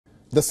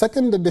The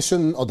second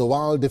edition of the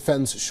World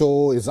Defense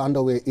Show is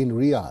underway in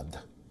Riyadh,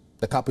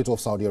 the capital of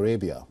Saudi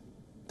Arabia.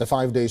 The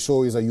 5-day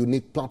show is a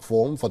unique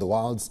platform for the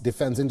world's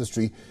defense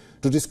industry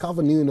to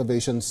discover new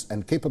innovations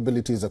and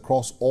capabilities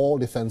across all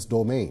defense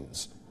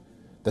domains.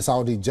 The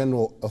Saudi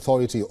General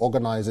Authority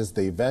organizes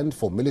the event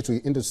for military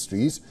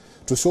industries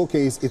to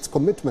showcase its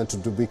commitment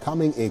to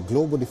becoming a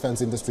global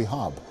defense industry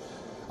hub.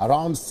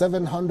 Around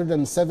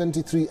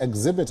 773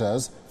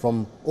 exhibitors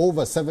from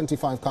over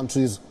 75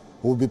 countries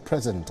will be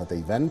present at the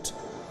event.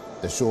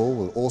 The show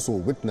will also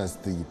witness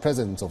the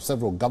presence of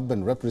several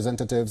government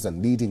representatives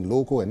and leading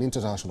local and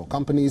international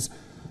companies.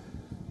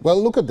 Well,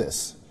 look at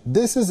this.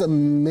 This is a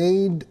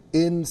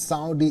made-in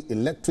Saudi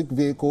electric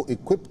vehicle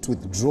equipped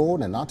with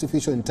drone and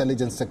artificial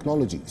intelligence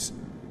technologies.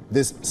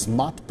 This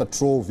smart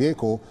patrol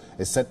vehicle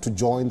is set to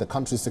join the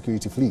country's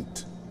security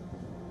fleet.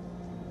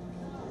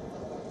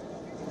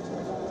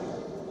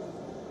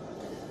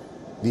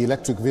 The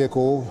electric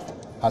vehicle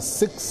has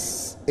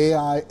 6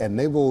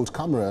 AI-enabled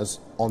cameras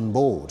on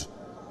board.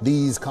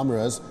 These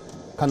cameras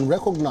can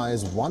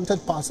recognize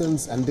wanted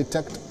persons and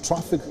detect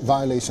traffic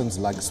violations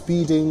like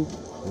speeding,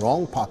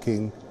 wrong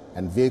parking,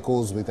 and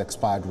vehicles with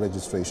expired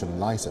registration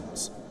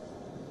license.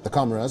 The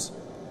cameras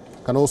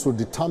can also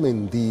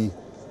determine the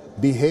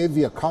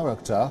behavior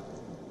character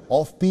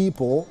of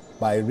people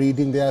by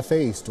reading their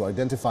face to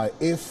identify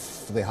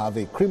if they have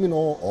a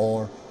criminal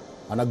or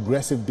an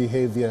aggressive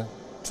behavior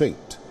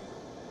trait.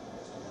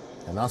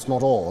 And that's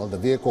not all. The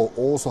vehicle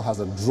also has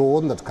a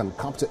drone that can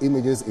capture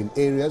images in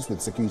areas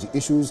with security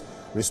issues,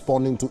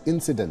 responding to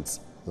incidents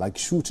like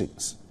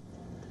shootings.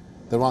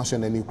 The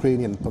Russian and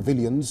Ukrainian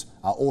pavilions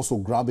are also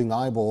grabbing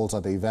eyeballs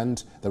at the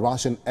event. The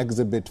Russian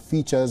exhibit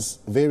features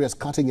various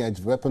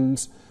cutting-edge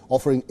weapons,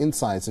 offering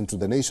insights into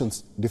the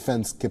nation's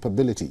defense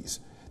capabilities.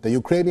 The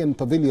Ukrainian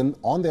pavilion,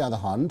 on the other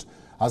hand,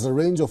 has a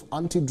range of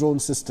anti-drone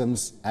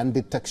systems and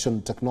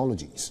detection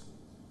technologies.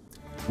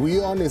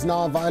 WION is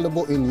now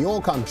available in your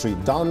country.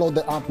 Download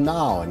the app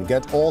now and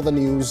get all the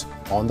news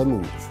on the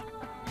move.